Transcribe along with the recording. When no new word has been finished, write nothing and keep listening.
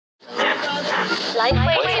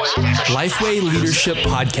Lifeway Leadership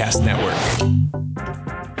Podcast Network.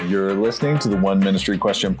 You're listening to the One Ministry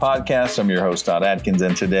Question Podcast. I'm your host, Todd Adkins,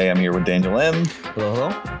 and today I'm here with Daniel M. Hello.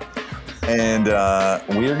 And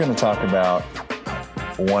we are going to talk about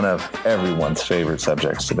one of everyone's favorite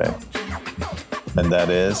subjects today, and that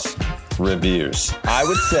is reviews. I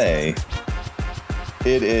would say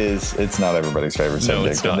it's not everybody's favorite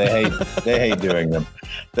subject. No, it's not. They hate doing them.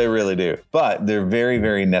 They really do. But they're very,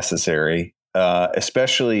 very necessary,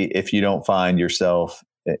 especially if you don't find yourself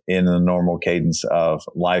in the normal cadence of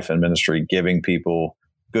life and ministry, giving people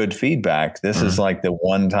good feedback. This is like the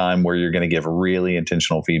one time where you're going to give really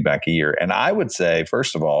intentional feedback a year. And I would say,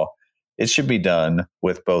 first of all, it should be done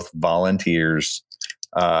with both volunteers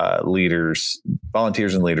and leaders,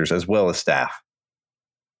 as well as staff.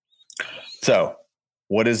 So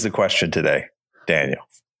what is the question today, Daniel?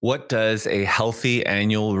 What does a healthy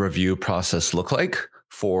annual review process look like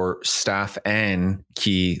for staff and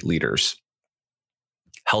key leaders?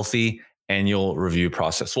 Healthy annual review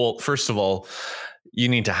process. Well, first of all, you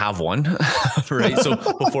need to have one, right? So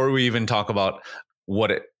before we even talk about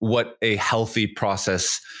what a healthy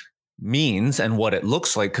process means and what it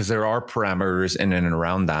looks like, because there are parameters in and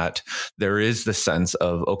around that, there is the sense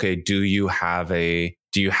of, okay, do you have an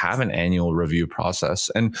annual review process?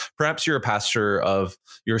 And perhaps you're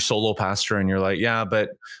you're a solo pastor and you're like, yeah, but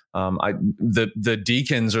the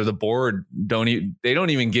deacons or the board don't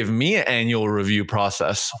even give me an annual review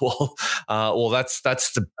process. Well, that's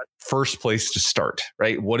the first place to start,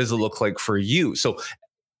 right? What does it look like for you? So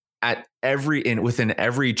within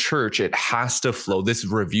every church, it has to flow. This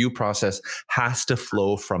review process has to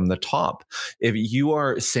flow from the top. If you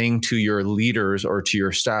are saying to your leaders or to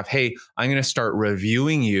your staff, hey, I'm going to start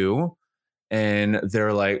reviewing you, and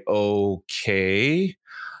they're like, okay,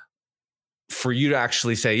 for you to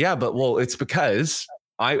actually say, yeah, but it's because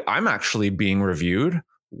I'm actually being reviewed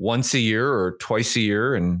once a year or twice a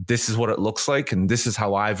year, and this is what it looks like, and this is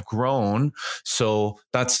how I've grown. So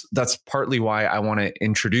that's partly why I want to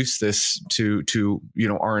introduce this to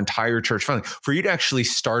our entire church family, for you to actually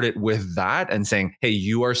start it with that and saying, hey,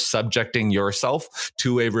 you are subjecting yourself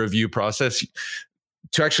to a review process.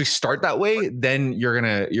 To actually start that way, then you're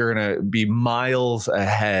gonna be miles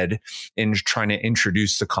ahead in trying to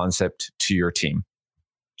introduce the concept to your team.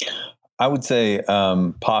 I would say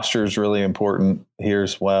posture is really important here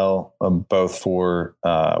as well, both for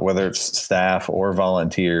whether it's staff or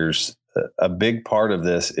volunteers. A big part of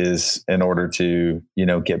this is in order to,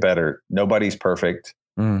 get better. Nobody's perfect.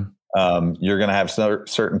 You're going to have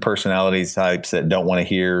certain personality types that don't want to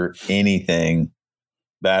hear anything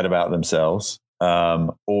bad about themselves,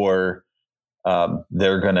 or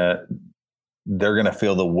they're going to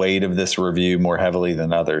feel the weight of this review more heavily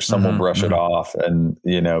than others. Some will brush it off and,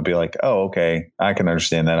 be like, oh, okay, I can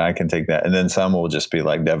understand that. I can take that. And then some will just be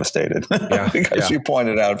like devastated because you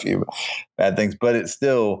pointed out a few bad things, but it's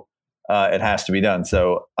still, it has to be done.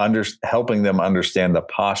 So helping them understand the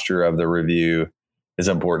posture of the review is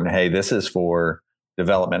important. Hey, this is for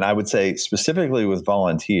development. I would say specifically with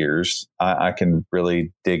volunteers, I can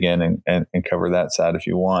really dig in and cover that side if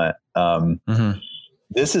you want.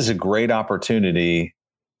 This is a great opportunity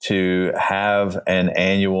to have an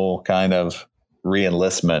annual kind of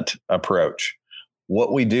reenlistment approach.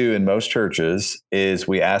 What we do in most churches is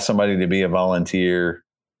we ask somebody to be a volunteer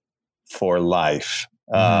for life.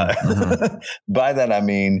 By that, I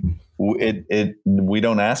mean, we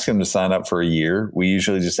don't ask them to sign up for a year. We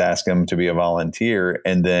usually just ask them to be a volunteer,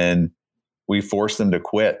 and then we force them to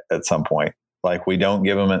quit at some point. Like, we don't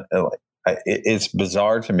give them it's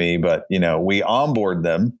bizarre to me, but we onboard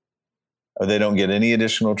them. They don't get any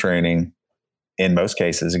additional training in most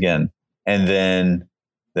cases, again, and then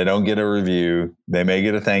they don't get a review. They may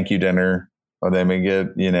get a thank you dinner, or they may get,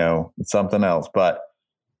 something else, but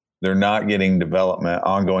they're not getting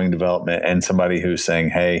ongoing development, and somebody who's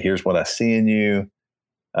saying, hey, here's what I see in you.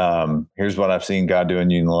 Here's what I've seen God do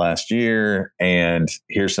in you in the last year. And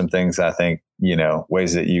here's some things I think,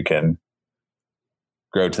 ways that you can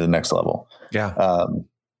grow to the next level. Yeah.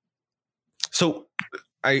 So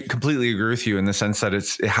I completely agree with you in the sense that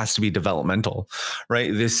it has to be developmental,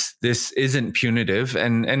 right? This isn't punitive.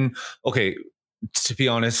 And okay, to be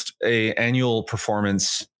honest, a annual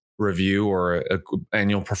performance review or a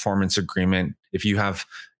annual performance agreement, if you have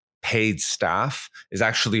paid staff, is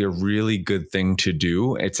actually a really good thing to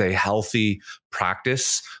do. It's a healthy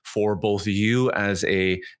practice for both you as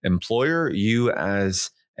a employer, you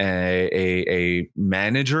as a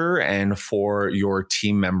manager, and for your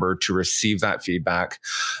team member to receive that feedback.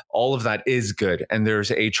 All of that is good. And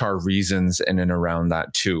there's HR reasons in and around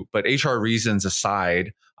that too. But HR reasons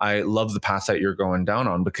aside, I love the path that you're going down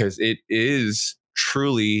on, because it is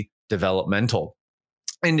truly developmental.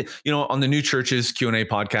 And, on the New Churches Q&A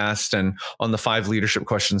podcast and on the 5 Leadership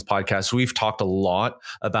Questions podcast, we've talked a lot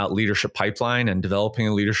about leadership pipeline and developing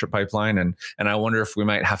a leadership pipeline. And I wonder if we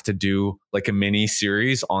might have to do like a mini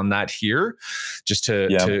series on that here, just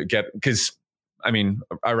to get, because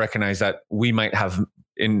I recognize that we might have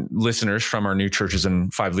in listeners from our New Churches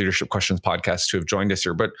and 5 Leadership Questions podcast who have joined us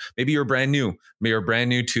here, but maybe you're brand new. Maybe you're brand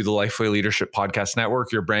new to the Lifeway Leadership Podcast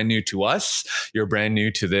Network. You're brand new to us. You're brand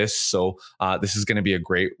new to this. So this is going to be a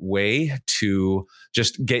great way to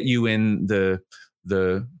just get you in to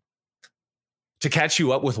catch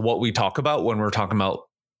you up with what we talk about when we're talking about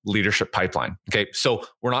leadership pipeline. Okay. So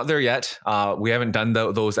we're not there yet. We haven't done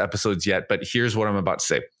those episodes yet, but here's what I'm about to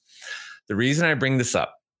say. The reason I bring this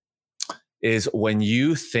up is when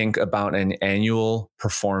you think about an annual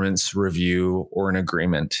performance review or an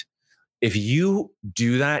agreement, if you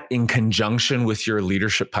do that in conjunction with your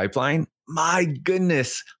leadership pipeline, my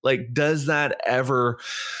goodness, like, does that ever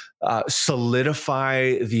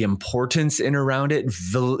solidify the importance in around it?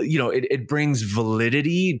 It brings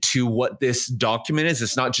validity to what this document is.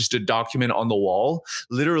 It's not just a document on the wall.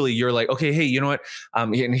 Literally, you're like, okay, hey, you know what?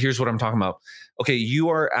 And here's what I'm talking about. Okay, you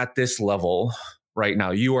are at this level right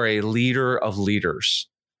now. You are a leader of leaders.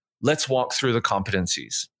 Let's walk through the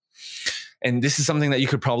competencies. And this is something that you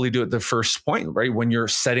could probably do at the first point, right? When you're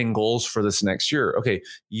setting goals for this next year. Okay,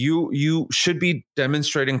 you should be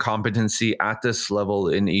demonstrating competency at this level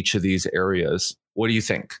in each of these areas. What do you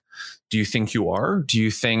think? Do you think you are? Do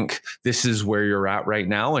you think this is where you're at right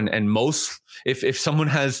now? And most, if someone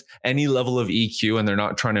has any level of EQ and they're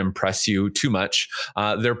not trying to impress you too much,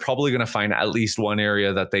 they're probably going to find at least one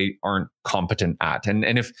area that they aren't competent at. And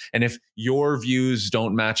if your views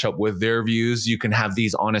don't match up with their views, you can have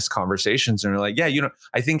these honest conversations and you're like, yeah,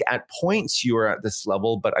 I think at points you are at this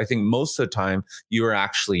level, but I think most of the time you are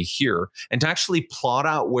actually here. And to actually plot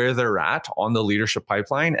out where they're at on the leadership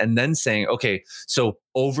pipeline and then saying, okay, so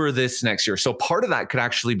over this next year. So part of that could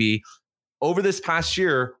actually be over this past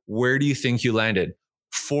year, where do you think you landed?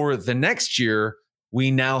 For the next year, we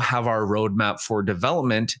now have our roadmap for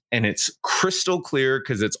development and it's crystal clear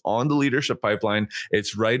because it's on the leadership pipeline.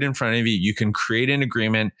 It's right in front of you. You can create an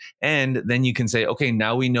agreement and then you can say, okay,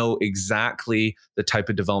 now we know exactly the type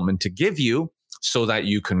of development to give you so that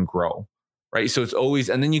you can grow. Right. So it's always,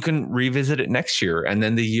 and then you can revisit it next year and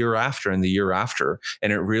then the year after and the year after.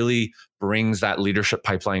 And it really brings that leadership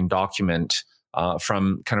pipeline document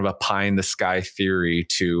from kind of a pie in the sky theory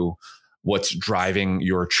to what's driving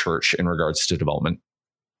your church in regards to development.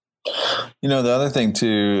 The other thing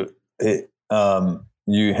too,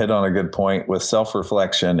 you hit on a good point with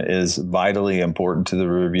self-reflection is vitally important to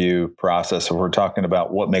the review process. If we're talking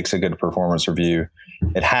about what makes a good performance review,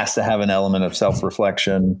 it has to have an element of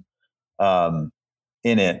self-reflection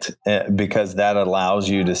in it, because that allows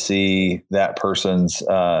you to see that person's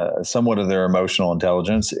somewhat of their emotional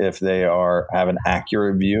intelligence if they have an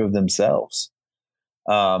accurate view of themselves.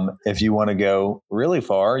 If you want to go really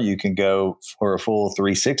far, you can go for a full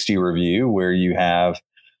 360 review where you have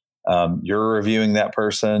you're reviewing that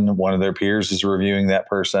person, one of their peers is reviewing that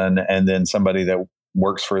person, and then somebody that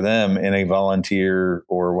works for them in a volunteer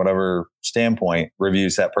or whatever standpoint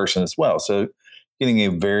reviews that person as well. So getting a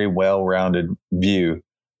very well-rounded view.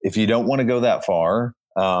 If you don't want to go that far,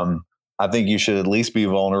 I think you should at least be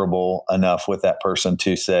vulnerable enough with that person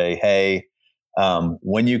to say, hey,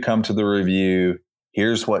 when you come to the review,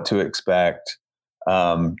 here's what to expect.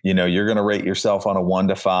 You're going to rate yourself on a 1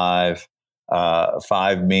 to 5.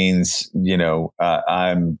 5 means,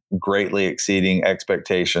 I'm greatly exceeding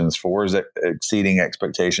expectations. 4 is exceeding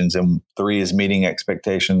expectations. And 3 is meeting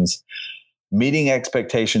expectations. Meeting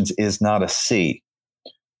expectations is not a C.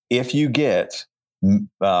 If you get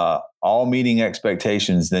all meeting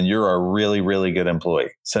expectations, then you're a really, really good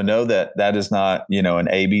employee. So know that is not, an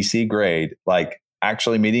ABC grade. Like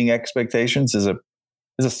actually meeting expectations is a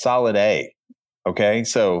solid A. Okay.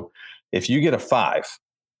 So if you get a 5,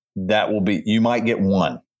 you might get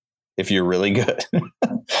 1 if you're really good.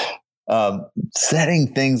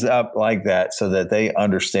 Setting things up like that so that they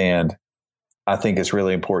understand, I think is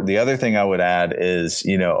really important. The other thing I would add is,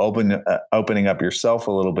 opening up yourself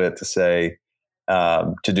a little bit to say,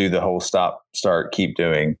 to do the whole stop, start, keep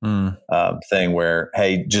doing thing where,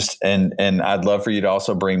 hey, and I'd love for you to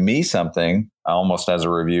also bring me something almost as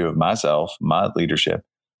a review of myself, my leadership.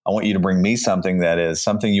 I want you to bring me something that is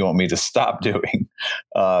something you want me to stop doing,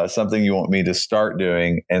 something you want me to start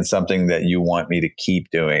doing, and something that you want me to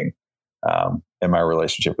keep doing in my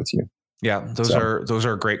relationship with you. Yeah, those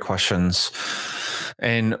are great questions.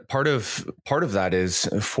 And part of that is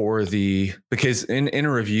because in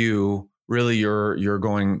a review, really you're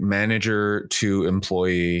going manager to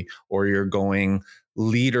employee, or you're going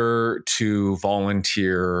leader to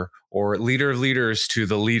volunteer, or leader of leaders to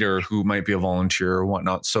the leader who might be a volunteer or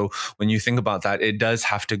whatnot. So when you think about that, it does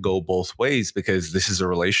have to go both ways, because this is a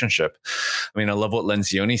relationship. I mean, I love what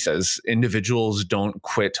Lencioni says. Individuals don't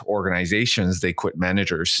quit organizations, they quit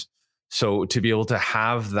managers. So to be able to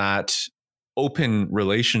have that open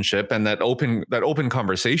relationship and that open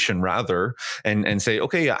conversation rather, and say,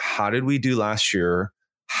 okay, yeah, how did we do last year?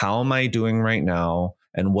 How am I doing right now?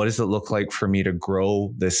 And what does it look like for me to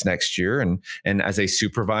grow this next year? And as a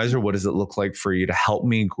supervisor, what does it look like for you to help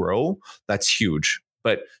me grow? That's huge.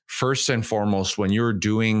 But first and foremost, when you're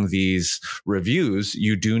doing these reviews,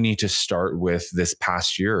 you do need to start with this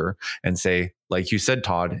past year and say, like you said,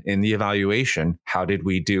 Todd, in the evaluation, how did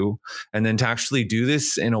we do? And then to actually do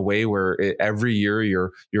this in a way where every year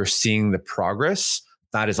you're seeing the progress.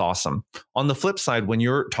 That is awesome. On the flip side, when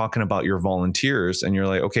you're talking about your volunteers and you're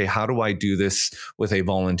like, okay, how do I do this with a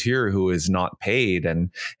volunteer who is not paid,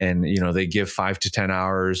 and they give 5 to 10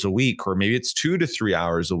 hours a week, or maybe it's 2 to 3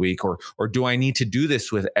 hours a week, or do I need to do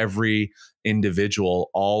this with every individual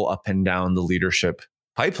all up and down the leadership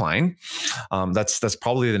pipeline? That's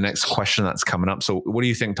probably the next question that's coming up. So what do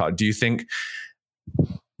you think, Todd? Do you think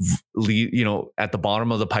at the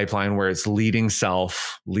bottom of the pipeline, where it's leading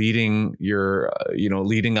self, leading your,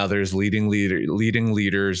 leading others, leading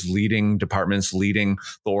leaders, leading departments, leading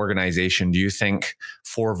the organization, do you think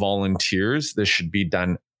for volunteers, this should be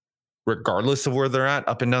done regardless of where they're at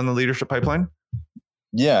up and down the leadership pipeline?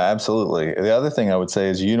 Yeah, absolutely. The other thing I would say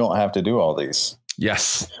is you don't have to do all these.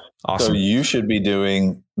 Yes. Awesome. So you should be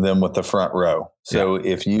doing them with the front row. So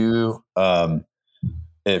if you're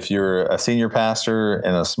a senior pastor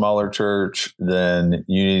in a smaller church, then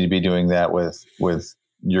you need to be doing that with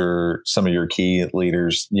some of your key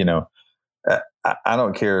leaders. I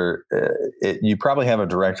don't care. You probably have a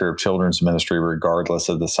director of children's ministry, regardless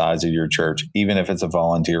of the size of your church, even if it's a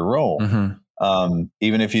volunteer role. Mm-hmm.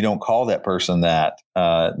 Even if you don't call that person that,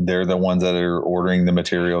 they're the ones that are ordering the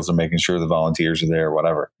materials and making sure the volunteers are there, or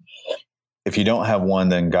whatever. If you don't have one,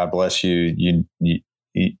 then God bless you. You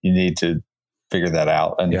need to figure that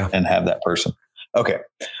out and have that person. Okay.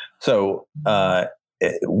 So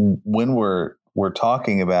when we're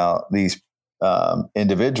talking about these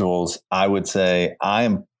individuals, I would say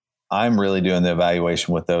I'm really doing the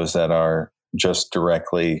evaluation with those that are just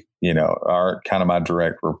directly, are kind of my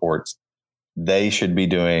direct reports. They should be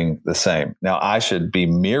doing the same. Now, I should be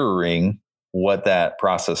mirroring what that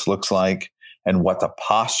process looks like and what the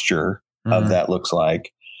posture of that looks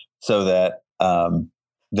like, so that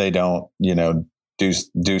they don't,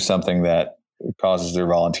 do something that causes their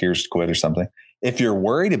volunteers to quit or something. If you're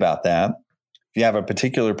worried about that, if you have a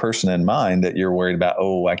particular person in mind that you're worried about,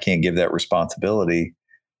 oh, I can't give that responsibility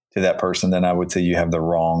to that person, then I would say you have the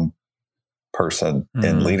wrong person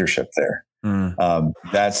in leadership there.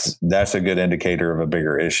 That's a good indicator of a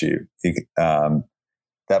bigger issue.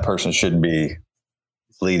 That person shouldn't be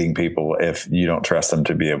leading people if you don't trust them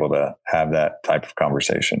to be able to have that type of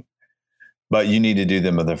conversation. But you need to do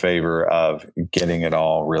them the favor of getting it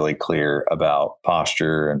all really clear about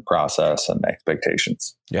posture and process and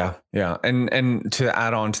expectations. Yeah. Yeah. And to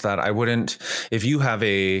add on to that, I wouldn't, if you have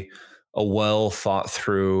a well thought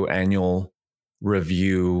through annual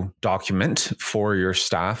review document for your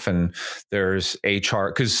staff, and there's HR,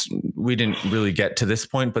 because we didn't really get to this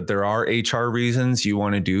point, but there are HR reasons you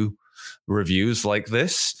want to do reviews like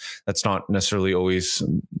this. That's not necessarily always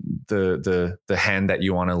the hand that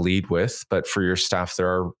you want to lead with, but for your staff, there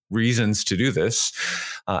are reasons to do this,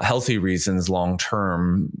 healthy reasons long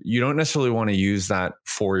term. You don't necessarily want to use that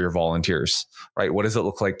for your volunteers, right? What does it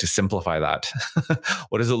look like to simplify that?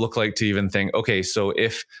 What does it look like to even think, okay, so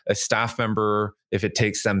if a staff member, if it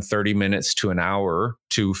takes them 30 minutes to an hour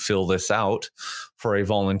to fill this out, for a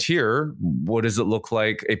volunteer, what does it look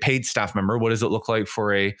like? A paid staff member, what does it look like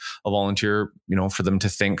for a volunteer, for them to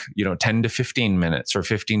think, 10 to 15 minutes or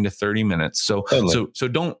 15 to 30 minutes. So, totally. So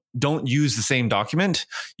don't use the same document.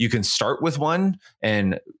 You can start with one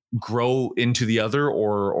and grow into the other,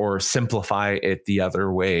 or simplify it the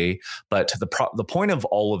other way. But the point of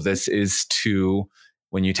all of this is to,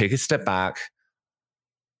 when you take a step back,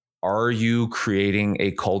 are you creating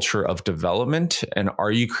a culture of development, and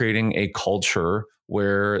are you creating a culture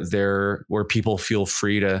where people feel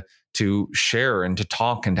free to share and to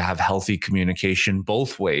talk and to have healthy communication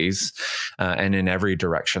both ways, and in every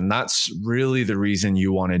direction? That's really the reason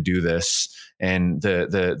you want to do this, and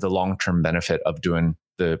the long-term benefit of doing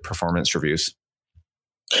the performance reviews.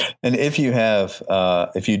 And if you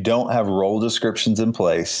don't have role descriptions in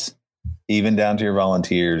place, even down to your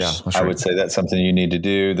volunteers. Yeah, I would say that's something you need to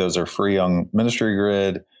do. Those are free on Ministry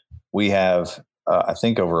Grid. We have, I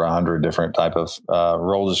think, over 100 different type of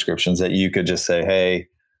role descriptions that you could just say, hey,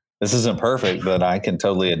 this isn't perfect, but I can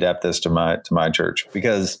totally adapt this to my church,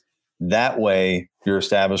 because that way you're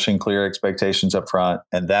establishing clear expectations up front.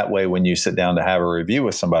 And that way, when you sit down to have a review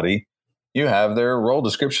with somebody, you have their role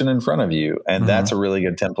description in front of you. And that's a really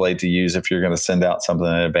good template to use if you're going to send out something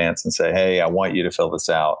in advance and say, hey, I want you to fill this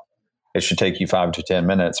out. It should take you 5 to 10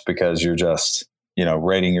 minutes because you're just,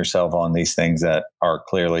 rating yourself on these things that are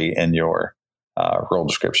clearly in your role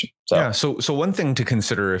description. So one thing to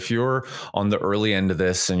consider if you're on the early end of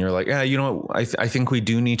this and you're like, yeah, I think we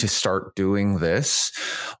do need to start doing this,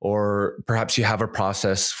 or perhaps you have a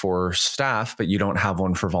process for staff, but you don't have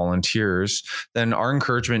one for volunteers, then our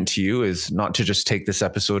encouragement to you is not to just take this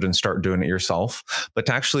episode and start doing it yourself, but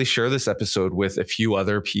to actually share this episode with a few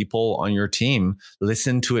other people on your team,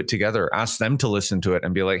 listen to it together, ask them to listen to it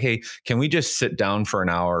and be like, hey, can we just sit down for an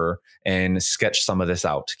hour and sketch some of this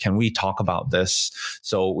out? Can we talk about this?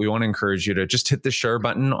 So we want to encourage you to just hit the share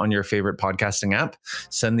button on your favorite podcasting app,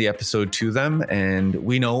 send the episode to them. And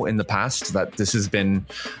we know in the past that this has been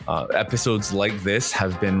episodes like this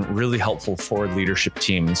have been really helpful for leadership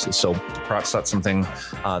teams. So perhaps that's something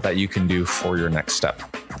that you can do for your next step.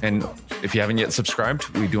 And if you haven't yet subscribed,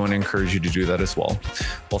 we do want to encourage you to do that as well.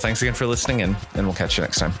 Well, thanks again for listening in, and we'll catch you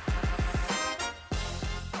next time.